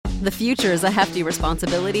The future is a hefty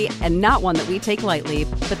responsibility and not one that we take lightly,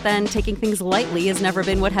 but then taking things lightly has never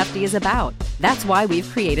been what Hefty is about. That's why we've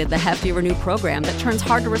created the Hefty Renew program that turns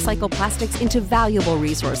hard-to-recycle plastics into valuable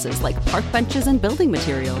resources like park benches and building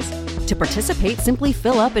materials. To participate, simply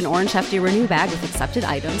fill up an orange Hefty Renew bag with accepted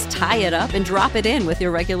items, tie it up, and drop it in with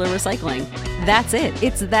your regular recycling. That's it.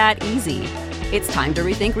 It's that easy. It's time to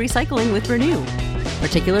rethink recycling with Renew.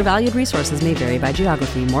 Particular valued resources may vary by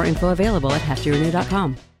geography. More info available at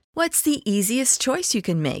heftyrenew.com. What's the easiest choice you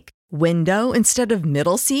can make? Window instead of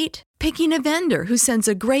middle seat? Picking a vendor who sends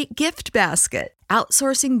a great gift basket?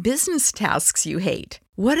 Outsourcing business tasks you hate?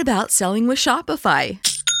 What about selling with Shopify?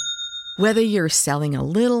 Whether you're selling a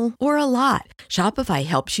little or a lot, Shopify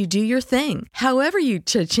helps you do your thing, however you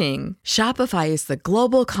cha-ching. Shopify is the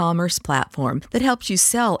global commerce platform that helps you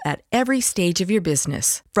sell at every stage of your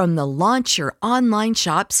business. From the launch your online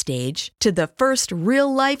shop stage to the first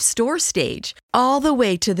real-life store stage, all the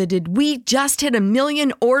way to the did we just hit 1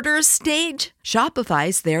 million orders stage.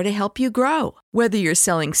 Shopify's there to help you grow. Whether you're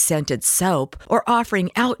selling scented soap or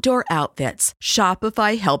offering outdoor outfits,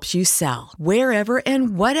 Shopify helps you sell. Wherever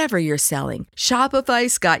and whatever you're selling,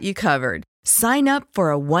 Shopify's got you covered. Sign up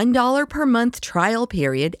for a $1 per month trial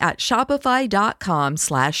period at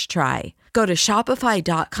shopify.com/try. Go to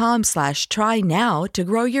shopify.com/try now to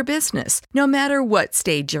grow your business, no matter what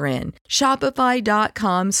stage you're in.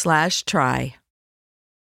 Shopify.com/try.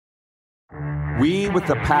 We with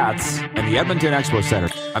the Pats and the Edmonton Expo Center.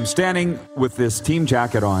 I'm standing with this team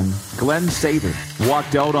jacket on. Glenn Sather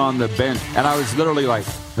walked out on the bench, and I was literally like,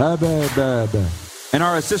 bah, bah, bah, bah. And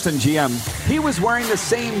our assistant GM, he was wearing the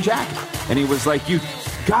same jacket. And he was like, you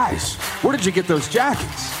guys, where did you get those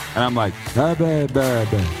jackets? And I'm like, bah, bah, bah,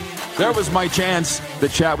 bah. There was my chance to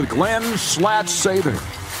chat with Glenn Sather.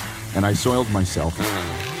 And I soiled myself.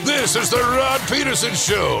 This is the Rod Peterson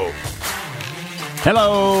Show.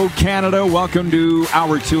 Hello, Canada. Welcome to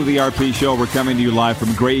Hour 2 of the RP Show. We're coming to you live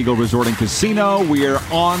from Grey Eagle Resort and Casino. We are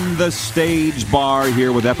on the stage bar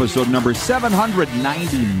here with episode number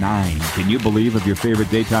 799. Can you believe, of your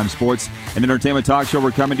favorite daytime sports and entertainment talk show?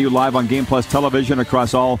 We're coming to you live on Game Plus television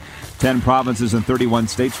across all 10 provinces and 31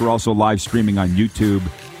 states. We're also live streaming on YouTube.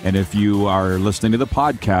 And if you are listening to the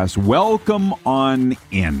podcast, welcome on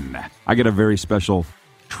in. I got a very special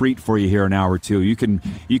treat for you here in Hour 2. You can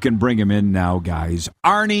bring him in now, guys.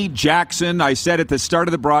 Arnie Jackson. I said at the start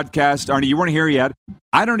of the broadcast, Arnie, you weren't here yet.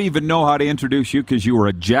 I don't even know how to introduce you because you are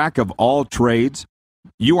a jack of all trades.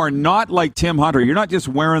 You are not like Tim Hunter. You're not just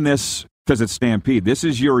wearing this because it's Stampede. This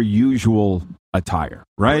is your usual attire,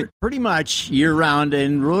 right? Pretty much year-round,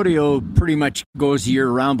 and Rodeo pretty much goes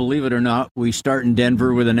year-round, believe it or not. We start in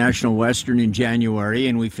Denver with a National Western in January,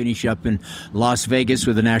 and we finish up in Las Vegas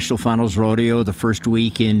with the National Finals Rodeo the first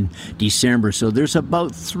week in December. So there's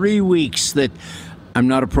about 3 weeks that I'm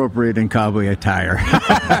not appropriate in cowboy attire.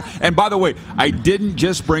 And by the way, I didn't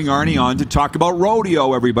just bring Arnie on to talk about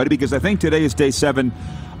Rodeo, everybody, because I think today is day 7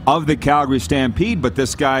 of the Calgary Stampede, but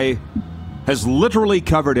this guy has literally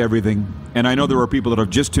covered everything. And I know there were people that have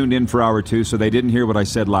just tuned in for Hour 2, so they didn't hear what I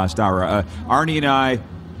said last hour. Arnie and I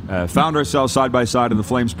found ourselves side by side in the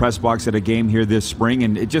Flames press box at a game here this spring,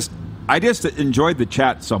 and I just enjoyed the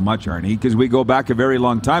chat so much, Arnie, because we go back a very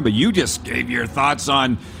long time. But you just gave your thoughts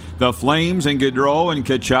on the Flames and Gaudreau and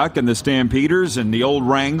Tkachuk and the Stampeders and the old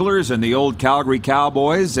Wranglers and the old Calgary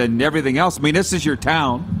Cowboys and everything else. I mean, this is your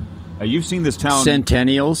town. You've seen this town.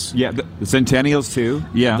 Centennials. Yeah, the Centennials too.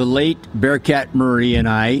 Yeah. The late Bearcat Murray and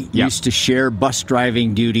I used to share bus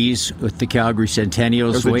driving duties with the Calgary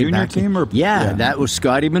Centennials. Was it a junior team? Yeah, that was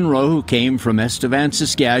Scotty Monroe, who came from Estevan,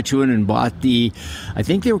 Saskatchewan, and bought I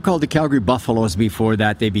think they were called the Calgary Buffaloes before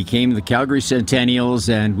that. They became the Calgary Centennials,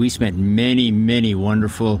 and we spent many, many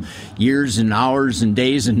wonderful years and hours and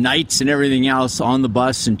days and nights and everything else on the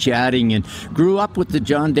bus and chatting, and grew up with the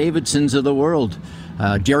John Davidsons of the world.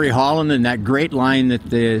 Jerry Holland and that great line that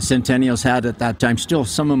the Centennials had at that time. Still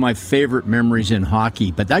some of my favorite memories in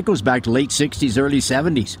hockey. But that goes back to late 60s, early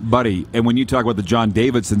 70s. Buddy, and when you talk about the John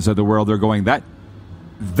Davidsons of the world, they're going, that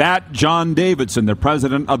John Davidson, the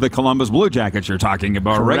president of the Columbus Blue Jackets you're talking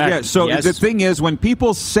about, Correct. right? Yeah. So the thing is, when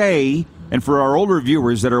people say, and for our older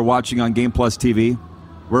viewers that are watching on Game Plus TV,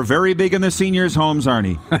 we're very big in the seniors' homes,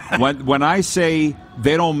 Arnie. when I say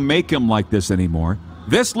they don't make them like this anymore,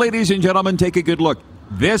 this, ladies and gentlemen, take a good look.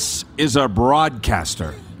 This is a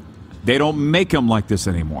broadcaster. They don't make them like this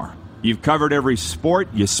anymore. You've covered every sport.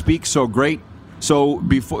 You speak so great. So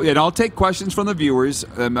before, and I'll take questions from the viewers.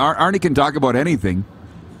 Arnie can talk about anything.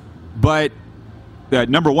 But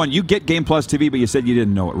number one, you get Game Plus TV, but you said you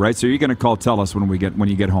didn't know it, right? So you're going to call TELUS when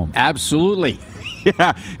you get home. Absolutely.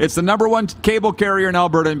 Yeah, it's the number one cable carrier in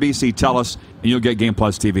Alberta and BC. TELUS, and you'll get Game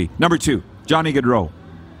Plus TV. Number two, Johnny Gaudreau.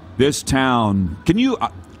 This town, can you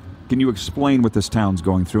explain what this town's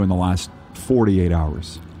going through in the last 48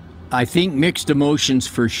 hours? I think mixed emotions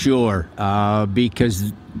for sure,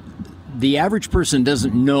 because the average person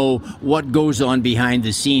doesn't know what goes on behind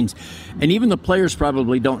the scenes. And even the players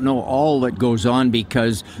probably don't know all that goes on,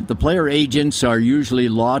 because the player agents are usually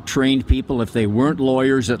law-trained people. If they weren't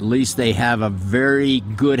lawyers, at least they have a very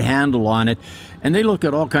good handle on it. And they look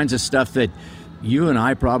at all kinds of stuff that you and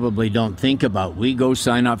I probably don't think about. We go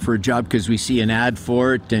sign up for a job because we see an ad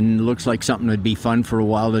for it and it looks like something that'd be fun for a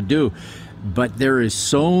while to do. But there is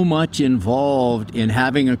so much involved in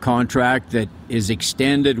having a contract that is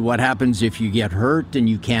extended. What happens if you get hurt and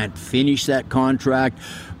you can't finish that contract?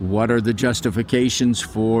 What are the justifications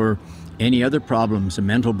for any other problems, a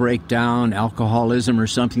mental breakdown, alcoholism, or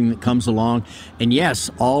something that comes along? And yes,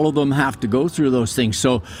 all of them have to go through those things.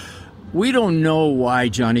 So we don't know why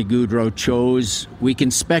Johnny Gaudreau chose. We can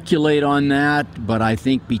speculate on that, but I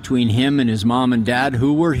think between him and his mom and dad,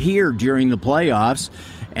 who were here during the playoffs,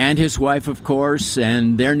 and his wife, of course,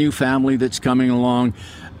 and their new family that's coming along,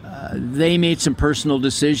 they made some personal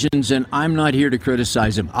decisions, and I'm not here to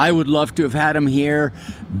criticize him. I would love to have had him here,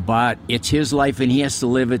 but it's his life, and he has to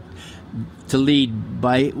live it, to lead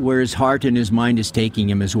by where his heart and his mind is taking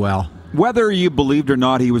him as well. Whether you believed or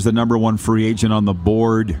not he was the number one free agent on the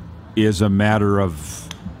board is a matter of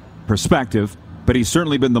perspective, but he's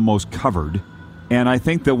certainly been the most covered. And I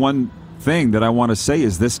think the one thing that I want to say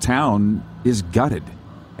is this town is gutted.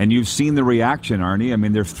 And you've seen the reaction, Arnie. I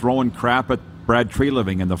mean, they're throwing crap at Brad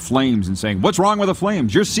Treliving and the Flames and saying, what's wrong with the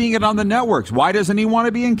Flames? You're seeing it on the networks. Why doesn't he want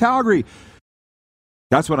to be in Calgary?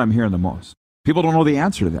 That's what I'm hearing the most. People don't know the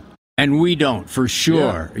answer to that. And we don't, for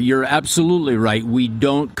sure. Yeah. You're absolutely right. We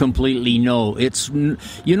don't completely know. You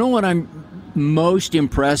know what I'm most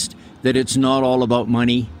impressed? That it's not all about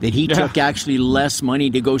money, that he took actually less money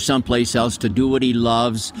to go someplace else to do what he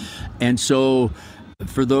loves. And so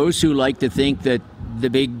for those who like to think that the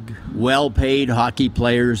big, well-paid hockey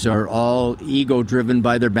players are all ego-driven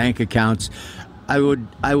by their bank accounts, I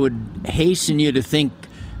would hasten you to think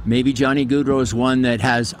maybe Johnny Gaudreau is one that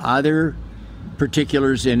has other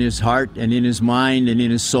particulars in his heart and in his mind and in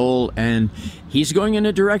his soul, and he's going in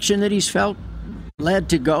a direction that he's felt led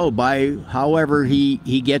to go by however he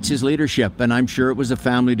gets his leadership, and I'm sure it was a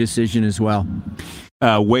family decision as well.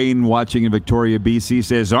 Wayne, watching in Victoria, BC,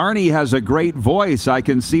 says, Arnie has a great voice. I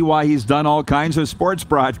can see why he's done all kinds of sports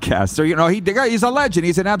broadcasts. So, he's a legend.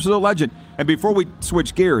 He's an absolute legend. And before we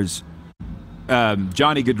switch gears,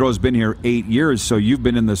 Johnny Gaudreau's been here 8 years, so you've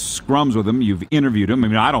been in the scrums with him. You've interviewed him. I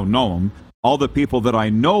mean, I don't know him. All the people that I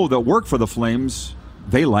know that work for the Flames,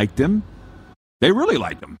 they liked him. They really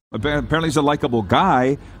liked him. Apparently he's a likable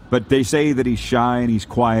guy, but they say that he's shy and he's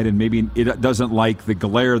quiet and maybe it doesn't like the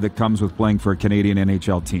glare that comes with playing for a Canadian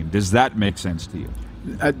NHL team. Does that make sense to you?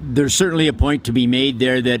 There's certainly a point to be made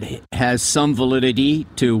there that has some validity.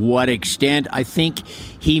 To what extent? I think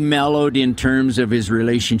he mellowed in terms of his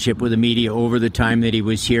relationship with the media over the time that he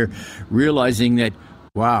was here, realizing that,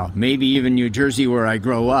 wow, maybe even New Jersey, where I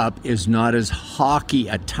grow up, is not as hockey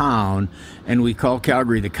a town, and we call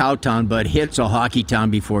Calgary the cow town, but it's a hockey town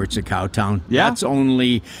before it's a cow town. Yeah. That's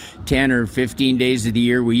only 10 or 15 days of the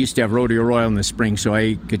year. We used to have Rodeo Royal in the spring, so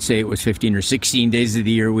I could say it was 15 or 16 days of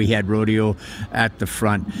the year we had rodeo at the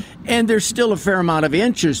front. And there's still a fair amount of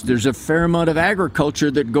interest. There's a fair amount of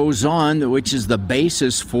agriculture that goes on, which is the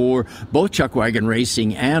basis for both chuck wagon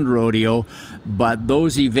racing and rodeo. But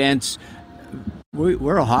those events,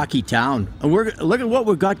 we're a hockey town. And look at what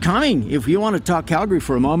we've got coming. If you want to talk Calgary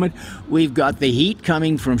for a moment, we've got the Heat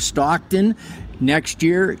coming from Stockton. Next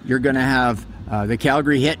year, you're going to have the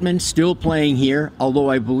Calgary Hitmen still playing here, although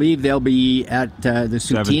I believe they'll be at the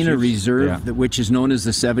Sutina Reserve, which is known as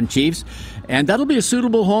the Seven Chiefs. And that'll be a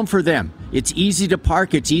suitable home for them. It's easy to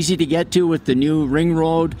park. It's easy to get to with the new ring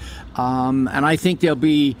road. And I think they'll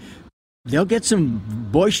get some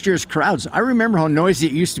boisterous crowds. I remember how noisy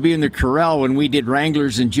it used to be in the Corral when we did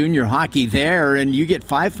Wranglers and junior hockey there, and you get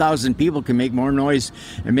 5,000 people can make more noise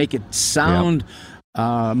and make it sound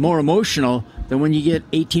more emotional than when you get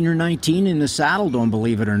 18 or 19 in the Saddle Dome,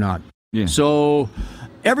 believe it or not. Yeah. So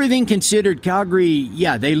everything considered, Calgary,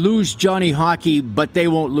 they lose Johnny Hockey, but they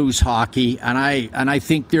won't lose hockey. And I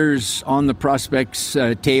think there's, on the prospects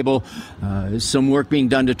table, some work being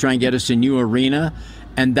done to try and get us a new arena.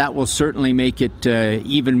 And that will certainly make it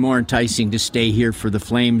even more enticing to stay here for the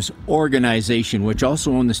Flames organization, which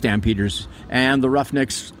also own the Stampeders and the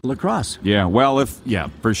Roughnecks lacrosse. Yeah, well,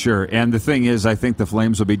 for sure. And the thing is, I think the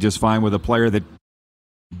Flames will be just fine with a player that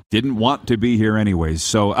didn't want to be here anyways.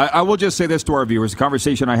 So I will just say this to our viewers. A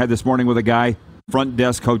conversation I had this morning with a guy, front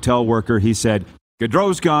desk hotel worker. He said,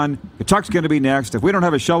 Gaudreau's gone. Kachuk's going to be next. If we don't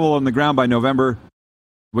have a shovel on the ground by November,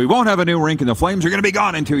 we won't have a new rink, and the Flames are going to be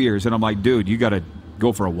gone in 2 years. And I'm like, dude, you got to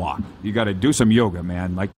go for a walk. You got to do some yoga,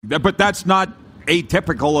 man. But that's not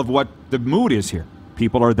atypical of what the mood is here.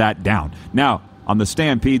 People are that down. Now, on the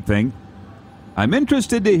Stampede thing, I'm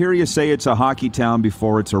interested to hear you say it's a hockey town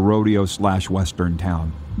before it's a rodeo/Western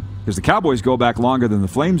town. Because the Cowboys go back longer than the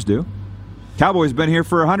Flames do. Cowboys been here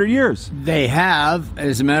for 100 years. They have,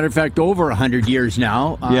 as a matter of fact, over 100 years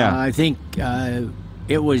now. Yeah. I think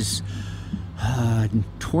it was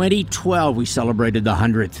 2012 we celebrated the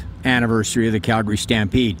 100th anniversary of the Calgary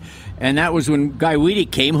Stampede. And that was when Guy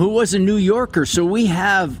Wiedek came, who was a New Yorker. So we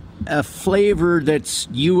have a flavor that's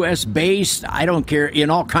U.S.-based, I don't care,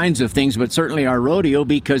 in all kinds of things, but certainly our rodeo,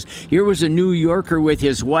 because here was a New Yorker with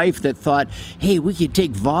his wife that thought, hey, we could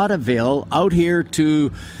take vaudeville out here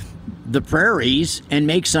to the prairies and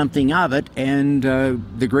make something of it. And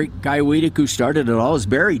the great Guy Wiedek, who started it all, is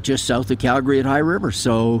buried just south of Calgary at High River.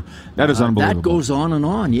 So that is unbelievable. That goes on and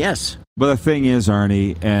on, yes. But the thing is,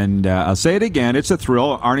 Arnie, and I'll say it again, it's a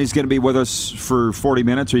thrill. Arnie's going to be with us for 40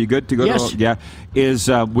 minutes. Are you good to go? Yes.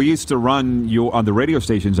 We used to run you on the radio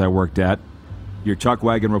stations I worked at, your Chuck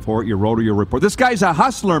Wagon Report, your Rodeo Report. This guy's a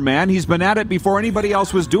hustler, man. He's been at it before anybody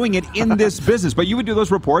else was doing it in this business. But you would do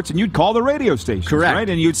those reports, and you'd call the radio station. Correct. Right?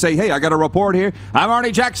 And you'd say, hey, I got a report here. I'm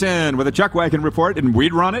Arnie Jackson with a Chuck Wagon Report. And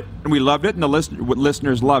we'd run it, and we loved it, and the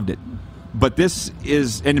listeners loved it. But this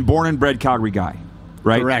is a born and bred Calgary guy.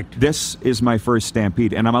 Right? Correct. This is my first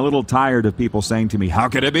Stampede, and I'm a little tired of people saying to me, how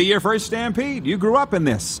could it be your first Stampede? You grew up in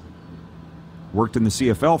this. Worked in the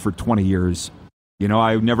CFL for 20 years. You know,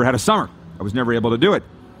 I never had a summer. I was never able to do it.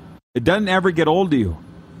 It doesn't ever get old to you.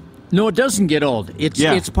 No, it doesn't get old.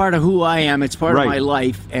 It's part of who I am. It's part of my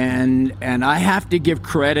life, and I have to give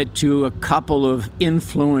credit to a couple of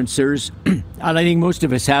influencers. And I think most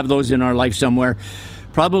of us have those in our life somewhere.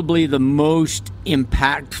 Probably the most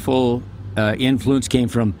impactful influence came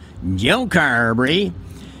from Joe Carberry.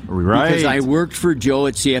 Right. Because I worked for Joe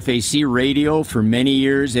at CFAC Radio for many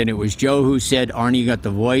years, and it was Joe who said, Arnie, you got the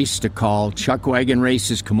voice to call Chuck Wagon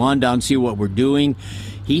races. Come on down, see what we're doing.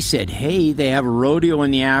 He said, hey, they have a rodeo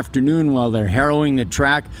in the afternoon while they're harrowing the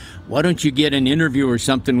track. Why don't you get an interview or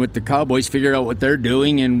something with the Cowboys, figure out what they're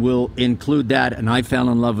doing, and we'll include that. And I fell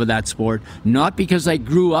in love with that sport. Not because I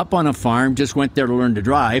grew up on a farm, just went there to learn to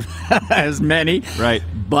drive, as many. Right.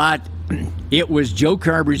 But it was Joe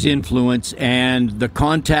Carberry's influence and the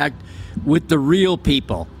contact with the real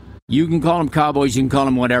people. You can call them cowboys, you can call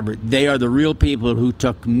them whatever. They are the real people who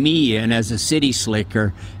took me in as a city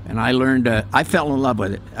slicker, and I learned, I fell in love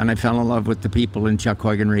with it, and I fell in love with the people in Chuck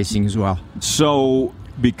Wagon racing as well. So,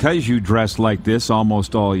 because you dress like this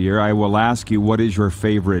almost all year, I will ask you, what is your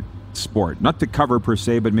favorite sport? Not to cover per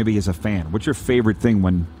se, but maybe as a fan. What's your favorite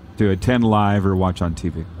thing to attend live or watch on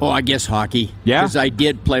TV? Oh, I guess hockey. Yeah? Because I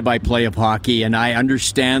did play-by-play of hockey, and I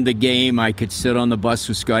understand the game. I could sit on the bus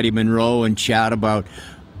with Scotty Monroe and chat about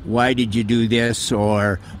why did you do this,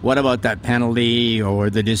 or what about that penalty, or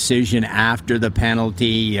the decision after the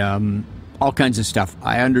penalty, all kinds of stuff.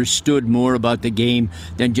 I understood more about the game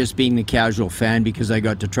than just being the casual fan, because I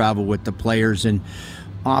got to travel with the players and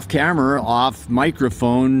off camera, off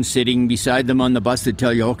microphone, sitting beside them on the bus to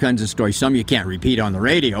tell you all kinds of stories. Some you can't repeat on the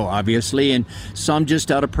radio, obviously, and some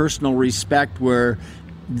just out of personal respect were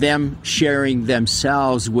them sharing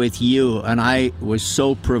themselves with you. And I was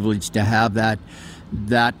so privileged to have that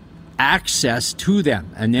access to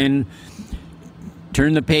them. And then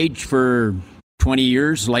turn the page for 20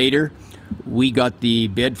 years later, we got the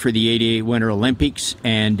bid for the 88 Winter Olympics,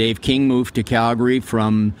 and Dave King moved to Calgary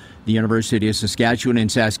from the University of Saskatchewan in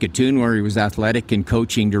Saskatoon, where he was athletic and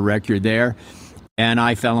coaching director there. And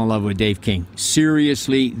I fell in love with Dave King.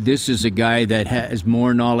 Seriously, this is a guy that has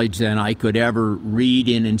more knowledge than I could ever read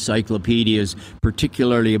in encyclopedias,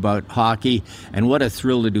 particularly about hockey. And what a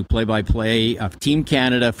thrill to do play-by-play of Team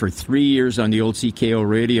Canada for 3 years on the old CKO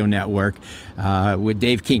radio network with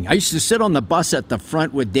Dave King. I used to sit on the bus at the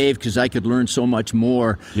front with Dave because I could learn so much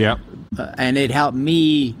more. Yeah. And it helped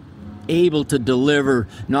me able to deliver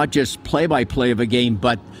not just play-by-play of a game,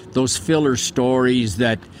 but those filler stories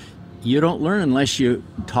that you don't learn unless you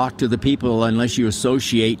talk to the people, unless you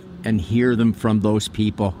associate and hear them from those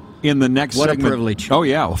people. In the next segment, what a privilege. Oh,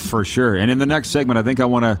 yeah, well, for sure. And in the next segment, I think I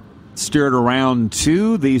want to steered around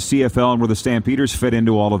to the CFL and where the Stampeders fit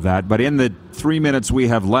into all of that. But in the 3 minutes we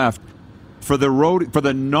have left, for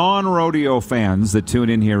the non-rodeo fans that tune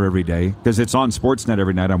in here every day, because it's on Sportsnet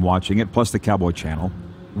every night, I'm watching it, plus the Cowboy Channel.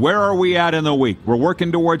 Where are we at in the week? We're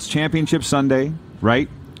working towards Championship Sunday, right?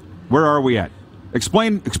 Where are we at?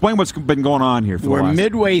 Explain what's been going on here. We're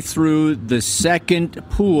midway through the second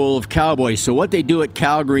pool of Cowboys. So what they do at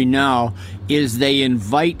Calgary now is they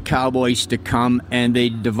invite Cowboys to come and they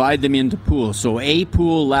divide them into pools. So a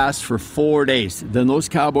pool lasts for 4 days. Then those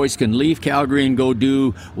Cowboys can leave Calgary and go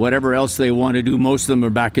do whatever else they want to do. Most of them are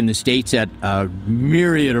back in the States at a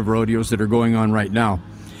myriad of rodeos that are going on right now.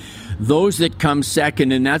 Those that come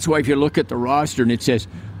second, and that's why if you look at the roster and it says,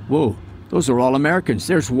 whoa, those are all Americans.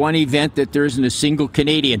 There's one event that there isn't a single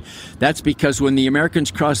Canadian. That's because when the Americans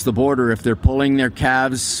cross the border, if they're pulling their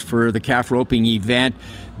calves for the calf roping event,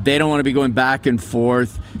 they don't want to be going back and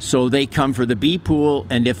forth, so they come for the B pool,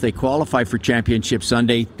 and if they qualify for Championship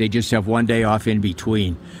Sunday, they just have 1 day off in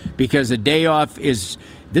between. Because a day off this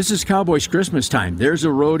is Cowboys Christmas time. There's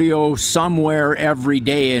a rodeo somewhere every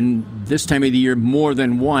day, and this time of the year more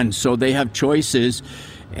than one, so they have choices.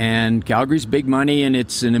 And Calgary's big money, and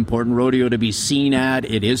it's an important rodeo to be seen at.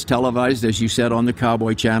 It is televised, as you said, on the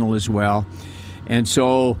Cowboy Channel as well. And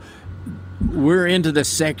so we're into the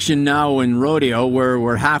section now in rodeo where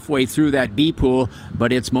we're halfway through that B pool,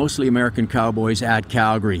 but it's mostly American Cowboys at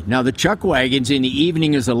Calgary. Now, the chuck wagons in the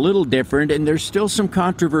evening is a little different, and there's still some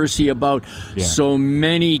controversy about so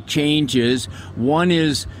many changes. One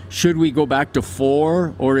is, should we go back to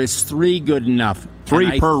 4, or is 3 good enough?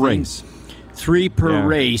 3 per race. 3 per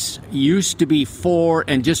race. Used to be 4,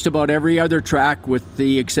 and just about every other track, with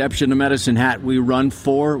the exception of Medicine Hat, we run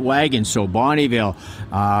 4 wagons. So Bonnyville,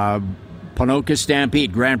 Ponoka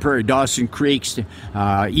Stampede, Grand Prairie, Dawson Creeks,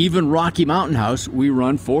 even Rocky Mountain House, we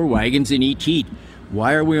run 4 wagons in each heat.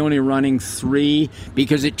 Why are we only running 3?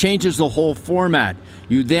 Because it changes the whole format.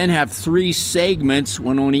 You then have 3 segments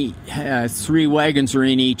when only 3 wagons are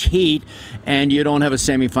in each heat, and you don't have a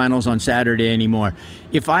semifinals on Saturday anymore.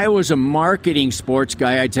 If I was a marketing sports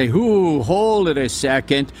guy, I'd say, hold it a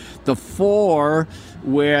second. The 4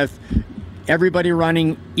 with everybody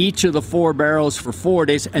running each of the 4 barrels for 4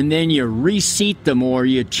 days, and then you reseat them or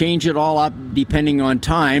you change it all up depending on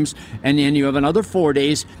times, and then you have another 4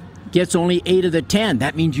 days, gets only 8 of the 10.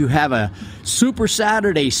 That means you have a Super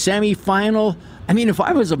Saturday semifinal. I mean, if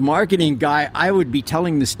I was a marketing guy, I would be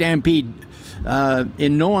telling the Stampede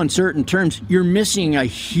in no uncertain terms, you're missing a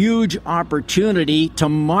huge opportunity to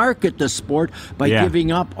market the sport by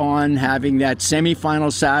giving up on having that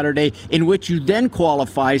semifinal Saturday, in which you then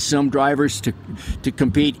qualify some drivers to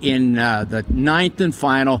compete in the 9th and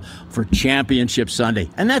final for Championship Sunday.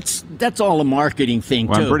 And that's all a marketing thing,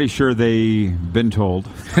 too. I'm pretty sure they've been told.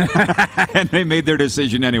 And they made their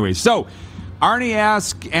decision anyway. So, Arnie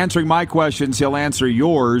answering my questions. He'll answer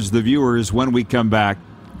yours, the viewers, when we come back.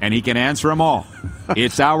 And he can answer them all.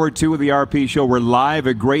 It's hour 2 of the RP Show. We're live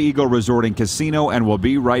at Grey Eagle Resort and Casino, and we'll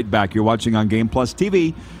be right back. You're watching on Game Plus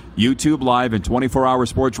TV, YouTube Live, and 24-hour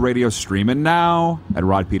sports radio, streaming now at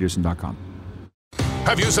rodpeterson.com.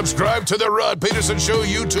 Have you subscribed to the Rod Peterson Show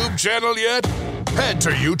YouTube channel yet? Head to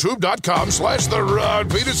youtube.com/The Rod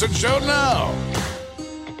Peterson Show now.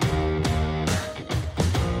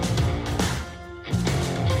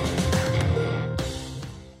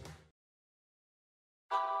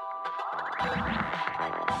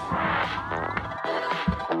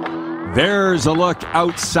 There's a look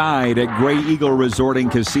outside at Grey Eagle Resort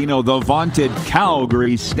and Casino, the vaunted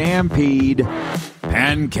Calgary Stampede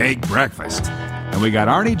Pancake Breakfast. And we got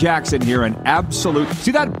Arnie Jackson here, an absolute...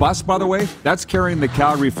 See that bus, by the way? That's carrying the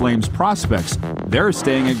Calgary Flames prospects. They're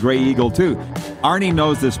staying at Grey Eagle, too. Arnie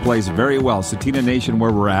knows this place very well, Satina Nation,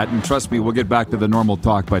 where we're at. And trust me, we'll get back to the normal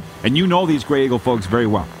talk. And you know these Grey Eagle folks very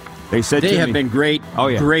well. They have been great,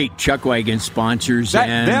 great chuck wagon sponsors.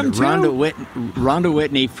 And Rhonda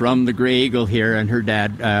Whitney from the Grey Eagle here, and her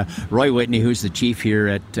dad, Roy Whitney, who's the chief here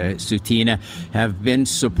at Satina, have been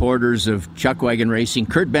supporters of chuck wagon racing.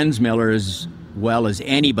 Kurt Bensmiller, as well as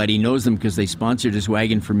anybody, knows them because they sponsored his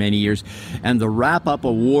wagon for many years. And the wrap-up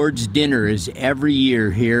awards dinner is every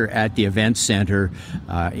year here at the Event Center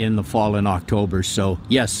in the fall in October. So,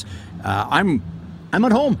 yes, I'm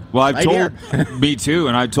at home. Well, I've told me too,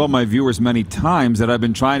 and I've told my viewers many times that I've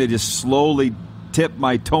been trying to just slowly tip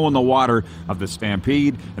my toe in the water of the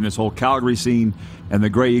Stampede and this whole Calgary scene. And the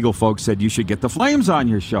Grey Eagle folks said, you should get the Flames on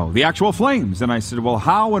your show, the actual Flames. And I said, well,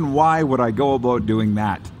 how and why would I go about doing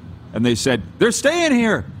that? And they said, they're staying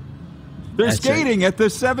here. They're skating at the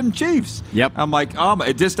Seven Chiefs. Yep. I'm like,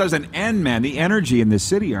 it just doesn't end, man. The energy in this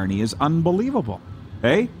city, Arnie, is unbelievable.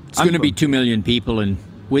 Hey? It's going to be 2 million people in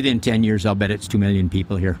within 10 years, I'll bet it's 2 million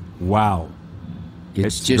people here. Wow.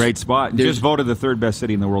 It's a great spot. Just voted the third best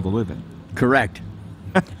city in the world to live in. Correct.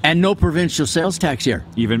 And no provincial sales tax here.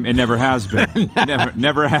 Even it never has been.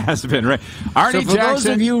 never has been. Right, Arnie so for Jackson, those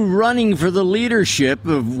of you running for the leadership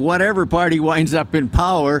of whatever party winds up in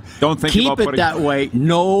power, don't think keep about it that way.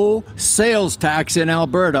 No sales tax in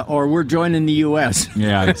Alberta, or we're joining the U.S.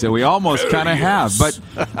 Yeah, so we almost kind of have. But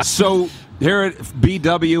so here at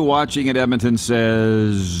BW, watching at Edmonton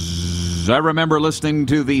says, I remember listening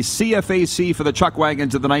to the CFAC for the Chuck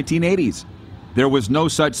Wagons of the 1980s. There was no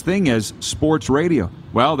such thing as sports radio.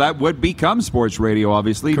 Well, that would become sports radio,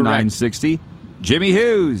 obviously. Correct. 960. Jimmy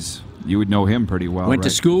Hughes. You would know him pretty well, Went right?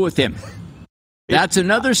 to school with him. That's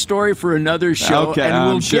another story for another show. Okay, and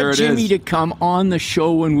we'll sure get Jimmy to come on the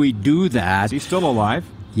show when we do that. Is he still alive?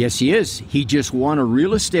 Yes, he is. He just won a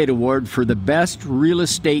real estate award for the best real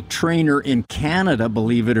estate trainer in Canada,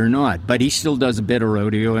 believe it or not. But he still does a bit of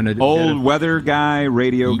rodeo. And Old weather guy,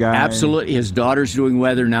 radio guy. Absolutely. His daughter's doing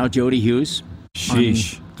weather now, Jody Hughes.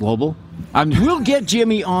 Sheesh. Global. We'll get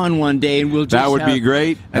Jimmy on one day, and we'll just that would be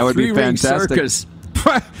great. That would be fantastic. Circus.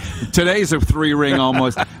 Today's a 3-ring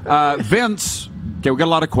almost. Vince, okay, we got a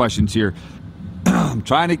lot of questions here. I'm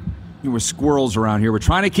trying to, we're squirrels around here. We're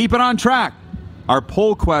trying to keep it on track. Our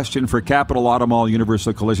poll question for Capital Auto Mall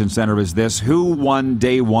Universal Collision Center is this: who won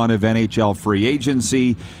day one of NHL free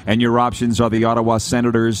agency? And your options are the Ottawa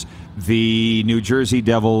Senators, the New Jersey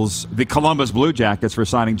Devils, the Columbus Blue Jackets for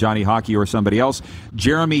signing Johnny Hockey or somebody else.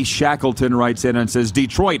 Jeremy Shackleton writes in and says,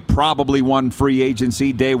 Detroit probably won free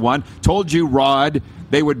agency day one. Told you, Rod,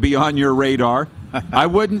 they would be on your radar.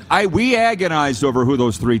 We agonized over who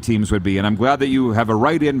those three teams would be, and I'm glad that you have a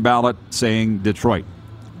write-in ballot saying Detroit.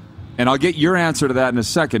 And I'll get your answer to that in a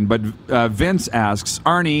second, but Vince asks,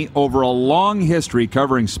 Arnie, over a long history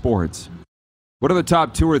covering sports, what are the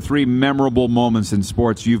top 2 or 3 memorable moments in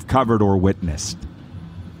sports you've covered or witnessed?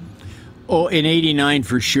 Oh, in '89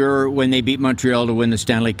 for sure, when they beat Montreal to win the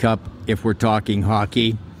Stanley Cup, if we're talking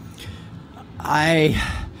hockey. I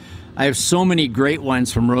have so many great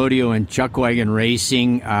ones from rodeo and chuckwagon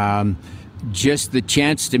racing. Just the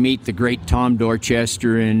chance to meet the great Tom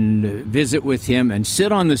Dorchester and visit with him and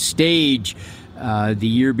sit on the stage the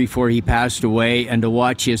year before he passed away, and to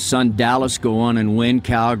watch his son Dallas go on and win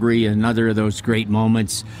Calgary, another of those great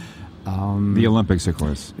moments. The Olympics, of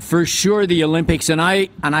course. For sure, the Olympics. And I,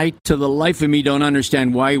 to the life of me, don't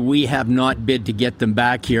understand why we have not bid to get them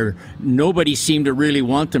back here. Nobody seemed to really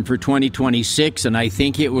want them for 2026, and I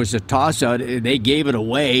think it was a toss-out. They gave it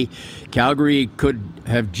away. Calgary could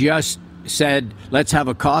have just said, let's have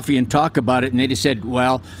a coffee and talk about it, and they just said,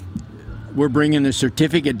 well, we're bringing the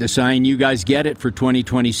certificate to sign. You guys get it for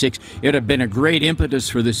 2026. It would have been a great impetus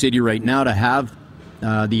for the city right now to have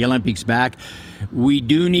the Olympics back. We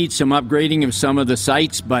do need some upgrading of some of the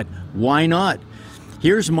sites, but why not?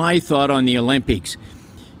 Here's my thought on the Olympics.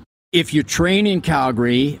 If you train in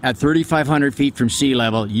Calgary at 3,500 feet from sea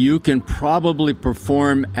level, you can probably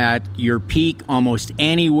perform at your peak almost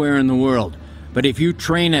anywhere in the world. But if you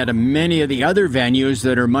train at many of the other venues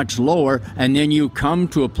that are much lower, and then you come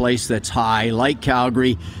to a place that's high, like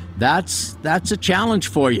Calgary, that's a challenge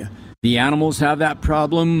for you. The animals have that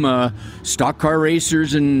problem. Stock car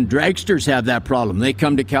racers and dragsters have that problem. They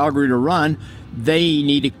come to Calgary to run. They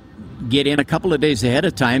need to get in a couple of days ahead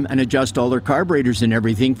of time and adjust all their carburetors and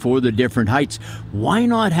everything for the different heights. Why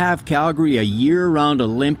not have Calgary a year-round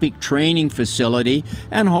Olympic training facility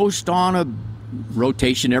and host on a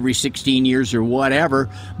rotation every 16 years or whatever?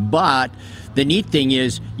 But the neat thing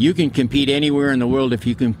is you can compete anywhere in the world if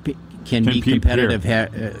you can be competitive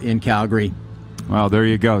in Calgary. Well, there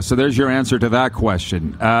you go. So there's your answer to that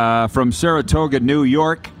question. From Saratoga, New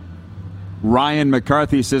York, Ryan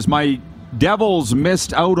McCarthy says, my Devils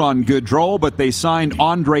missed out on Gaudreau, but they signed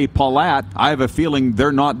Andre Palat. I have a feeling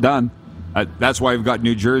they're not done. That's why we've got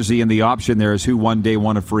New Jersey, and the option there is who one day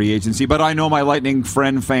won a free agency. But I know my Lightning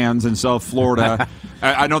friend fans in South Florida.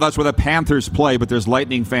 I know that's where the Panthers play, but there's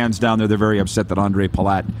Lightning fans down there. They're very upset that Andre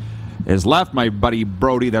Palat is left. My buddy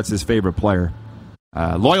Brody, that's his favorite player.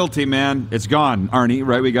 Loyalty, man, it's gone, Arnie,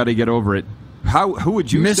 right? We got to get over it. Who would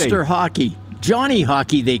you say? Mr. Hockey. Johnny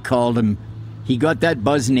Hockey, they called him. He got that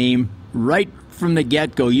buzz name right from the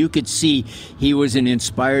get-go. You could see he was an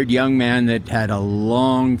inspired young man that had a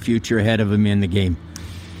long future ahead of him in the game.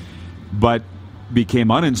 But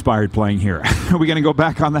became uninspired playing here. Are we going to go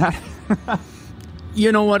back on that?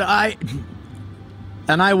 You know what? I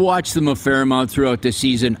watched them a fair amount throughout the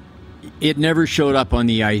season. It never showed up on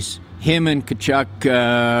the ice. Him and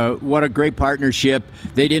Tkachuk, what a great partnership.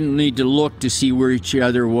 They didn't need to look to see where each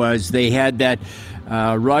other was. They had that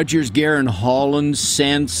Rogers, Guerin, Holland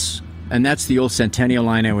sense And that's the old Centennial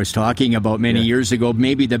line I was talking about many years ago.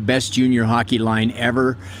 Maybe the best junior hockey line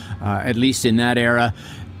ever, at least in that era.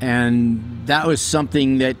 And that was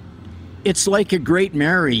something that, it's like a great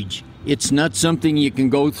marriage. It's not something you can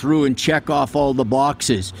go through and check off all the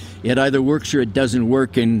boxes. It either works or it doesn't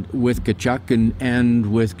work. And with Tkachuk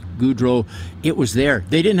and with Gaudreau, it was there.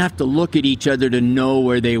 They didn't have to look at each other to know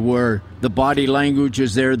where they were. The body language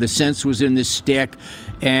was there. The sense was in the stick.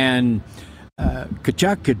 And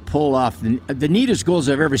Tkachuk could pull off the neatest goals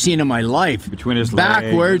I've ever seen in my life. Between his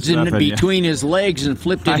backwards legs and between his legs, and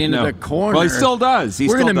flipped it into the corner. Well, he still does.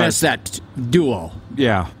 We're going to miss that duo.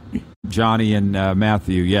 Yeah. Johnny and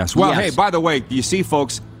Matthew, yes. Well, hey, by the way, you see,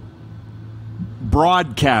 folks,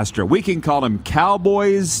 broadcaster. We can call him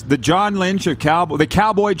Cowboys, the John Lynch of the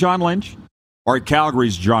Cowboy John Lynch, or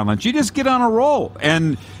Calgary's John Lynch. You just get on a roll,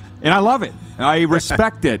 and I love it. I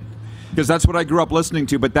respect it, because that's what I grew up listening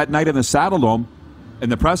to. But that night in the Saddle Dome, in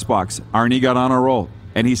the press box, Arnie got on a roll,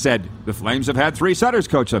 and he said, the Flames have had 3 setters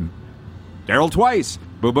coach them. Daryl twice.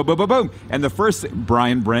 Boom, boom, boom, boom, boom. And the first,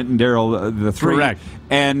 Brian, Brent, and Daryl, the 3. Correct.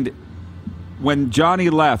 And when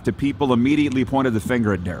Johnny left, the people immediately pointed the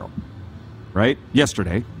finger at Daryl, right?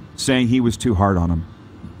 Yesterday, saying he was too hard on him.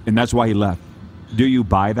 And that's why he left. Do you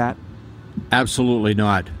buy that? Absolutely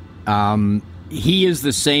not. He is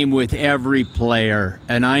the same with every player.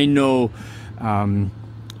 And I know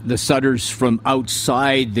the Sutters from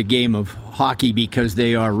outside the game of hockey because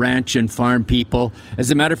they are ranch and farm people. As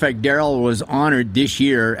a matter of fact, Daryl was honored this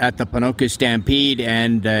year at the Ponoka Stampede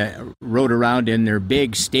and rode around in their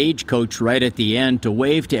big stagecoach right at the end to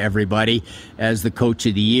wave to everybody as the coach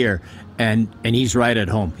of the year. And he's right at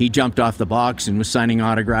home. He jumped off the box and was signing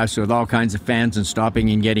autographs with all kinds of fans and stopping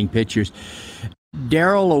and getting pictures.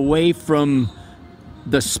 Daryl, away from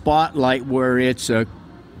the spotlight where it's a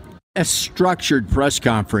structured press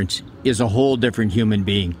conference, is a whole different human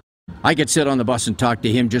being. I could sit on the bus and talk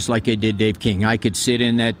to him just like I did Dave King. I could sit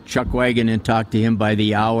in that chuck wagon and talk to him by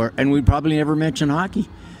the hour, and we'd probably never mention hockey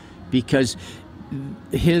because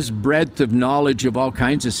his breadth of knowledge of all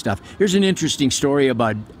kinds of stuff. Here's an interesting story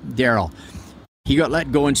about Daryl. He got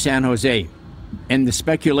let go in San Jose, and the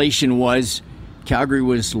speculation was Calgary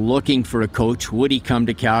was looking for a coach. Would he come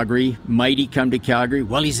to Calgary? Might he come to Calgary?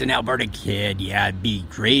 Well, he's an Alberta kid. Yeah, it'd be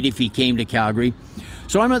great if he came to Calgary.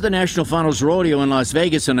 So I'm at the National Finals Rodeo in Las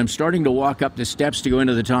Vegas, and I'm starting to walk up the steps to go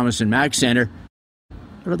into the Thomas and Mack Center.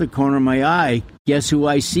 Out of the corner of my eye, guess who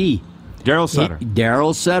I see? Daryl Sutter.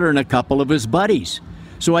 Daryl Sutter and a couple of his buddies.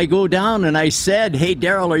 So I go down and I said, hey,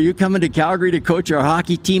 Daryl, are you coming to Calgary to coach our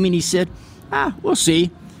hockey team? And he said, we'll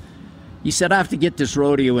see. He said, I have to get this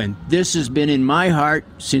rodeo in. This has been in my heart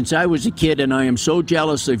since I was a kid, and I am so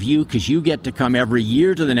jealous of you because you get to come every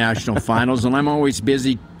year to the National Finals, and I'm always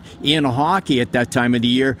busy in hockey at that time of the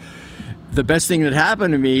year. The best thing that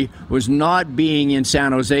happened to me was not being in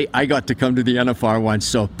San Jose. I got to come to the NFR once.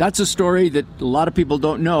 So that's a story that a lot of people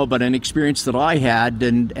don't know, but an experience that I had,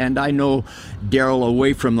 and I know Daryl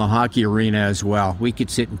away from the hockey arena as well. We could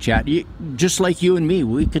sit and chat. Just like you and me,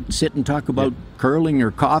 we could sit and talk about curling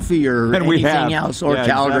or coffee or anything else, or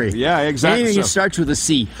Calgary. Exactly. Yeah, exactly. Anything that starts with a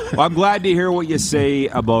C. Well, I'm glad to hear what you say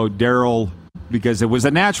about Daryl, because it was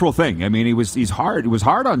a natural thing. I mean, he was hard. It was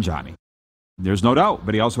hard on Johnny. There's no doubt.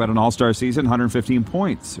 But he also had an all-star season, 115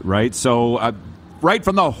 points, right? So right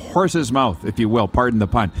from the horse's mouth, if you will. Pardon the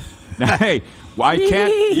pun. Now, hey, I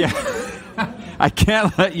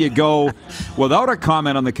can't let you go without a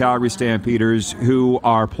comment on the Calgary Stampeders, who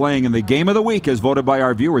are playing in the game of the week, as voted by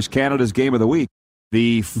our viewers, Canada's game of the week.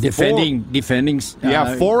 The defending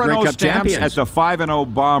 4-0 Stamps at the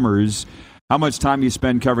 5-0 Bombers. How much time do you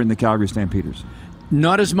spend covering the Calgary Stampeders?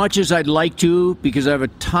 Not as much as I'd like to, because I have a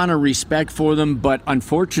ton of respect for them, but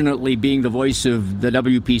unfortunately, being the voice of the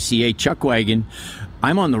WPCA Chuck Wagon,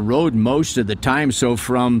 I'm on the road most of the time. So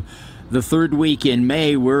from the third week in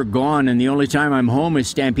May, we're gone, and the only time I'm home is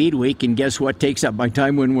Stampede Week, and guess what takes up my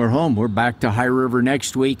time when we're home? We're back to High River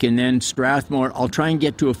next week, and then Strathmore. I'll try and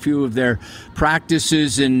get to a few of their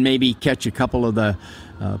practices and maybe catch a couple of the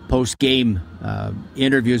post-game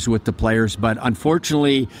interviews with the players, but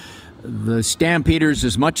unfortunately, the Stampeders,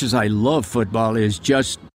 as much as I love football, is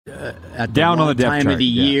just at the wrong time of the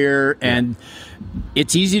year, and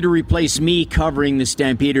it's easy to replace me covering the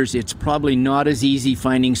Stampeders. It's probably not as easy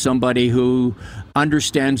finding somebody who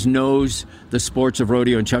understands, knows the sports of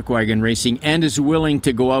rodeo and chuckwagon racing, and is willing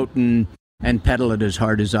to go out and pedal it as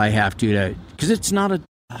hard as I have to, because it's not a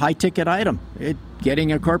high-ticket item.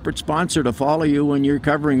 Getting a corporate sponsor to follow you when you're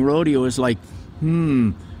covering rodeo is like,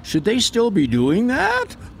 should they still be doing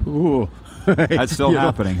that? Ooh. That's still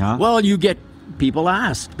happening, huh? Well, you get people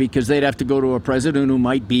asked, because they'd have to go to a president who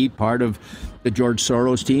might be part of the George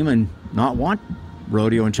Soros team and not want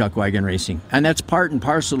rodeo and chuck wagon racing. And that's part and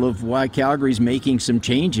parcel of why Calgary's making some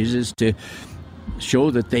changes, is to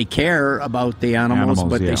show that they care about the animals,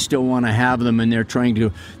 but they still want to have them, and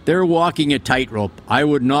they're walking a tightrope. I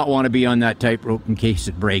would not want to be on that tightrope in case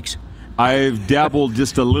it breaks. I've dabbled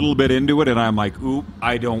just a little bit into it, and I'm like, oop,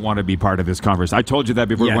 I don't want to be part of this conversation. I told you that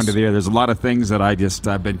before we went to the air. There's a lot of things that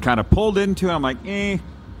I've been kind of pulled into. I'm like,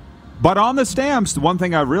 But on the Stamps, the one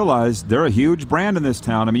thing I realized, they're a huge brand in this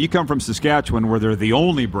town. I mean, you come from Saskatchewan where they're the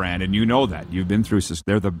only brand, and you know that. You've been through,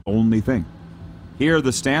 they're the only thing. Here,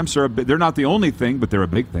 the Stamps they're not the only thing, but they're a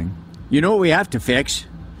big thing. You know what we have to fix?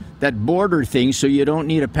 That border thing, so you don't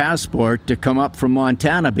need a passport to come up from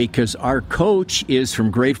Montana, because our coach is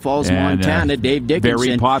from Great Falls, Montana, Dave Dickinson.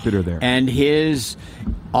 Very popular there. And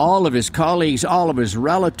all of his colleagues, all of his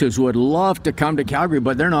relatives would love to come to Calgary,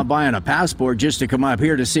 but they're not buying a passport just to come up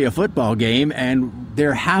here to see a football game. And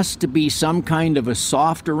there has to be some kind of a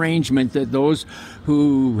soft arrangement that those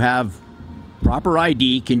who have proper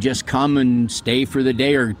ID can just come and stay for the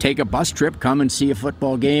day, or take a bus trip, come and see a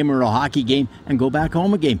football game or a hockey game and go back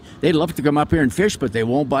home again. They'd love to come up here and fish, but they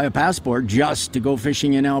won't buy a passport just to go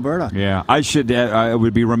fishing in Alberta. Yeah, I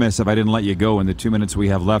would be remiss if I didn't let you go in the 2 minutes we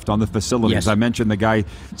have left on the facilities. Yes. I mentioned the guy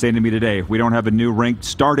saying to me today, if we don't have a new rink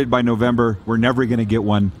started by November, we're never going to get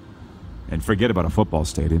one. And forget about a football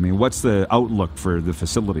stadium. I mean, what's the outlook for the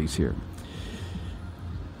facilities here?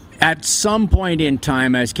 At some point in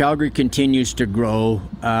time, as Calgary continues to grow,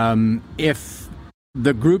 if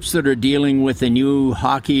the groups that are dealing with a new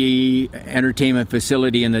hockey entertainment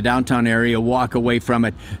facility in the downtown area walk away from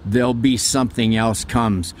it, there'll be something else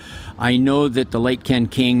comes. I know that the late Ken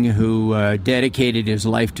King, who dedicated his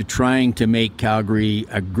life to trying to make Calgary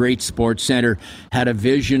a great sports center, had a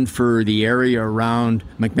vision for the area around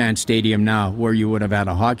McMahon Stadium now, where you would have had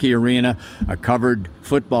a hockey arena, a covered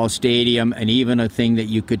football stadium, and even a thing that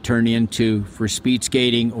you could turn into for speed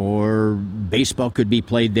skating, or baseball could be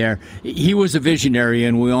played there. He was a visionary,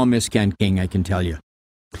 and we all miss Ken King, I can tell you.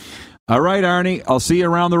 All right, Arnie, I'll see you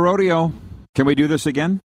around the rodeo. Can we do this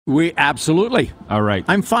again? We absolutely. All right.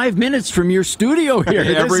 I'm 5 minutes from your studio here.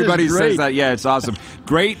 Everybody says that. Yeah, it's awesome.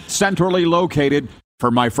 Great, centrally located for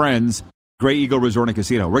my friends, Grey Eagle Resort and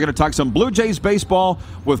Casino. We're going to talk some Blue Jays baseball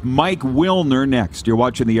with Mike Wilner next. You're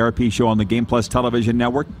watching the RP Show on the Game Plus Television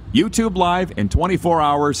Network, YouTube Live, and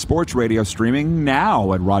 24-hour sports radio streaming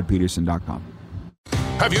now at rodpeterson.com.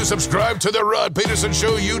 Have you subscribed to the Rod Peterson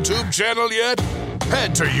Show YouTube channel yet?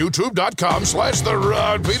 Head to youtube.com/The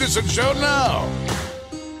Rod Peterson Show now.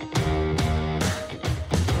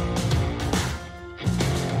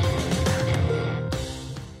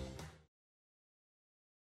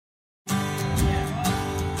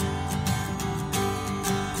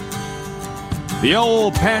 The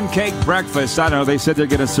old pancake breakfast. I don't know. They said they're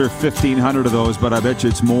going to serve 1,500 of those, but I bet you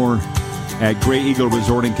it's more at Grey Eagle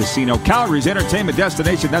Resort and Casino, Calgary's entertainment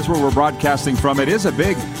destination. That's where we're broadcasting from. It is a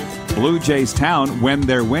big Blue Jays town when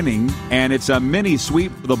they're winning, and it's a mini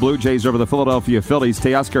sweep for the Blue Jays over the Philadelphia Phillies.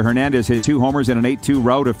 Teoscar Hernandez hit 2 homers in an 8-2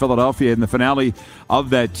 rout of Philadelphia in the finale of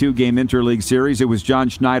that 2-game interleague series. It was John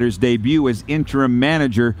Schneider's debut as interim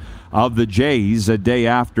manager of the Jays a day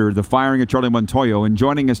after the firing of Charlie Montoyo. And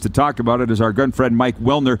joining us to talk about it is our good friend Mike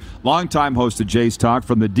Wilner, longtime host of Jays Talk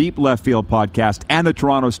from the Deep Left Field podcast and the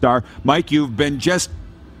Toronto Star. Mike, you've been just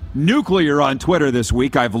nuclear on Twitter this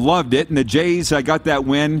week. I've loved it. And the Jays got that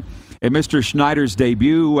win at Mr. Schneider's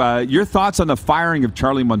debut. Your thoughts on the firing of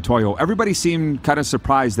Charlie Montoyo? Everybody seemed kind of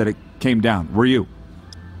surprised that it came down. Were you?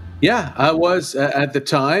 Yeah, I was at the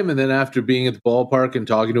time. And then after being at the ballpark and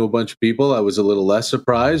talking to a bunch of people, I was a little less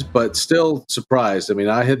surprised, but still surprised. I mean,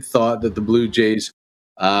 I had thought that the Blue Jays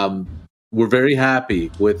were very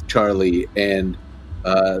happy with Charlie, and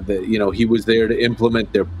that, you know, he was there to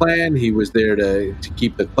implement their plan. He was there to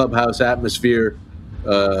keep the clubhouse atmosphere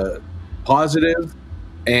positive.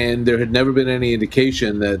 And there had never been any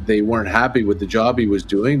indication that they weren't happy with the job he was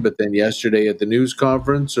doing. But then yesterday at the news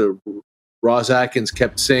conference, Ross Atkins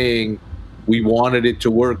kept saying, we wanted it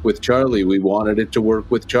to work with Charlie. We wanted it to work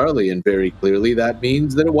with Charlie. And very clearly that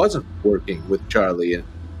means that it wasn't working with Charlie.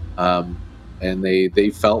 And they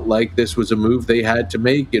felt like this was a move they had to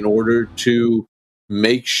make in order to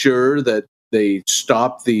make sure that they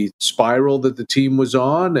stopped the spiral that the team was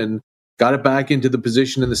on and got it back into the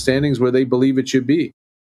position in the standings where they believe it should be.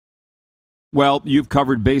 Well, you've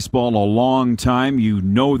covered baseball a long time. You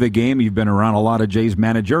know the game. You've been around a lot of Jays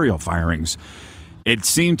managerial firings. It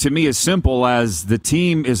seemed to me as simple as the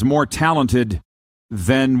team is more talented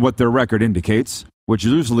than what their record indicates. which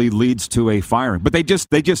usually leads to a firing. But they just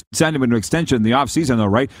send him an extension in the offseason, though,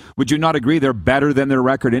 right? Would you not agree they're better than their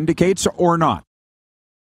record indicates, or not?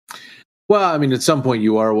 Well, I mean, at some point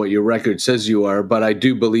you are what your record says you are, but I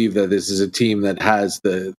do believe that this is a team that has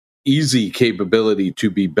the easy capability to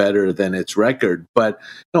be better than its record. But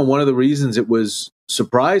one of the reasons it was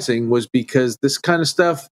surprising was because this kind of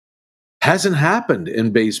stuff hasn't happened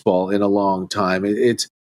in baseball in a long time. It's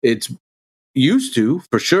used to,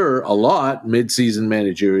 for sure, a lot, mid-season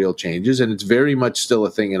managerial changes, and it's very much still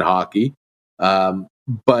a thing in hockey.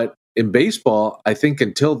 But in baseball, I think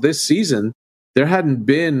until this season, there hadn't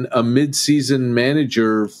been a mid-season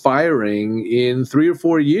manager firing in 3 or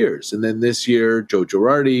 4 years. And then this year, Joe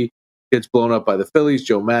Girardi gets blown up by the Phillies,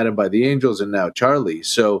 Joe Maddon by the Angels, and now Charlie.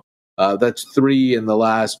 So that's 3 in the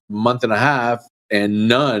last month and a half and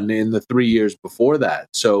none in the 3 years before that.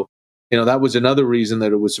 So, that was another reason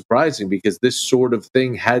that it was surprising, because this sort of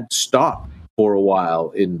thing had stopped for a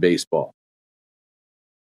while in baseball.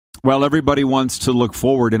 Well, everybody wants to look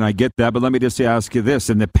forward, and I get that, but let me just ask you this.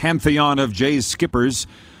 In the pantheon of Jays skippers,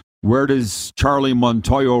 where does Charlie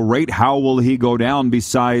Montoyo rate? How will he go down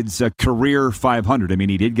besides a career 500? I mean,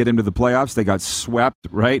 he did get into the playoffs. They got swept,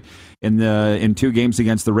 right, in 2 games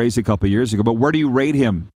against the Rays a couple of years ago. But where do you rate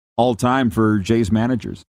him all time for Jays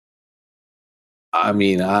managers? I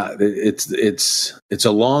mean, it's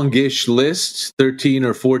a longish list, 13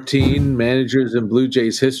 or 14 managers in Blue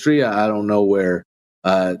Jays history. I don't know where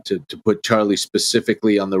to put Charlie